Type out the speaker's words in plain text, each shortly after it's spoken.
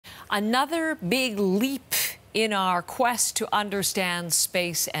Another big leap in our quest to understand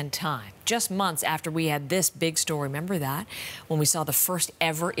space and time. Just months after we had this big story, remember that? When we saw the first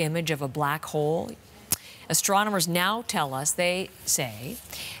ever image of a black hole? Astronomers now tell us, they say,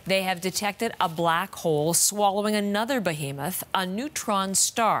 they have detected a black hole swallowing another behemoth, a neutron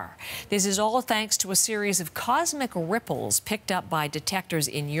star. This is all thanks to a series of cosmic ripples picked up by detectors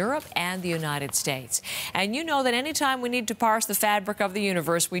in Europe and the United States. And you know that anytime we need to parse the fabric of the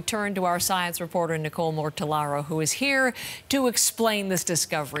universe, we turn to our science reporter, Nicole Mortellaro, who is here to explain this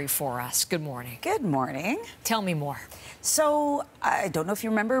discovery for us. Good morning. Good morning. Tell me more. So, I don't know if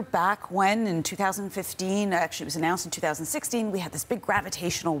you remember back when in 2015, actually it was announced in 2016, we had this big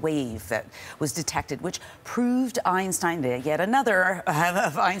gravitational wave that was detected, which proved Einstein, yet another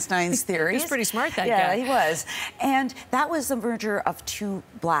of Einstein's theories. He's pretty smart, that guy. Yeah, he was. And that was the merger of two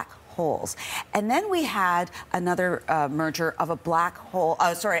black holes. And then we had another merger of a black hole,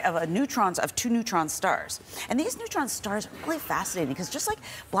 of two neutron stars. And these neutron stars are really fascinating because just like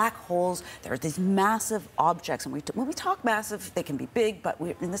black holes, there are these massive objects. And when we talk massive, they can be big, but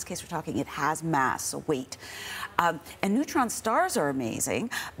in this case, we're talking it has mass, so weight. And neutron stars are amazing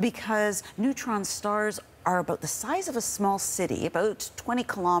because neutron stars are about the size of a small city, about 20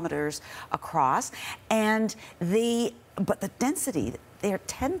 kilometers across, and but the density, they're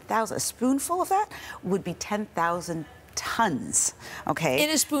 10,000. A spoonful of that would be 10,000 tons, okay? In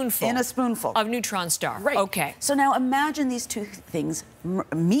a spoonful? In a spoonful. Of neutron star. Right. Okay. So now imagine these two things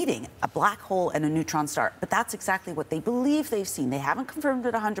meeting, a black hole and a neutron star. But that's exactly what they believe they've seen. They haven't confirmed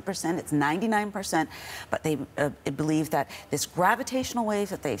it 100%, it's 99%, but they believe that this gravitational wave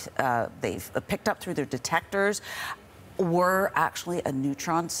that they've picked up through their detectors were actually a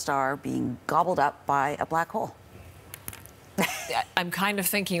neutron star being gobbled up by a black hole. I'm kind of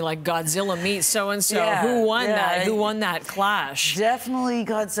thinking like Godzilla meets so-and-so. Yeah, Who won that? Who won that clash? Definitely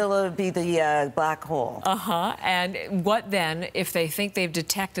Godzilla would be the black hole. Uh-huh. And what then if they think they've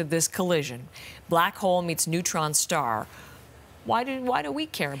detected this collision? Black hole meets neutron star. Why do we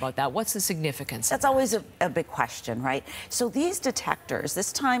care about that? What's the significance? That's always a big question, right? So these detectors,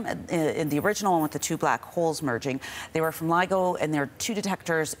 this time in the original one with the two black holes merging, they were from LIGO, and there are two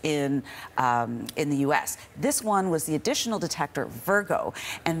detectors in the U.S. This one was the additional detector, Virgo,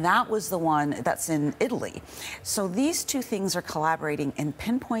 and that was the one that's in Italy. So these two things are collaborating in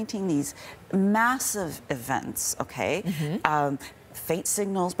pinpointing these massive events, okay? Mm-hmm. Faint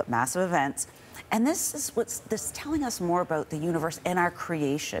signals, but massive events. And this is what's telling us more about the universe and our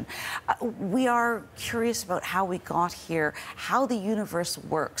creation. We are curious about how we got here, how the universe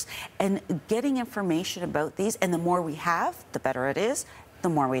works, and getting information about these. And the more we have, the better it is, the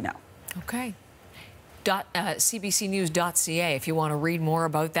more we know. Okay. CBCnews.ca if you want to read more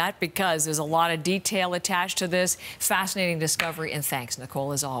about that, because there's a lot of detail attached to this fascinating discovery. And thanks,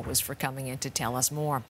 Nicole, as always, for coming in to tell us more.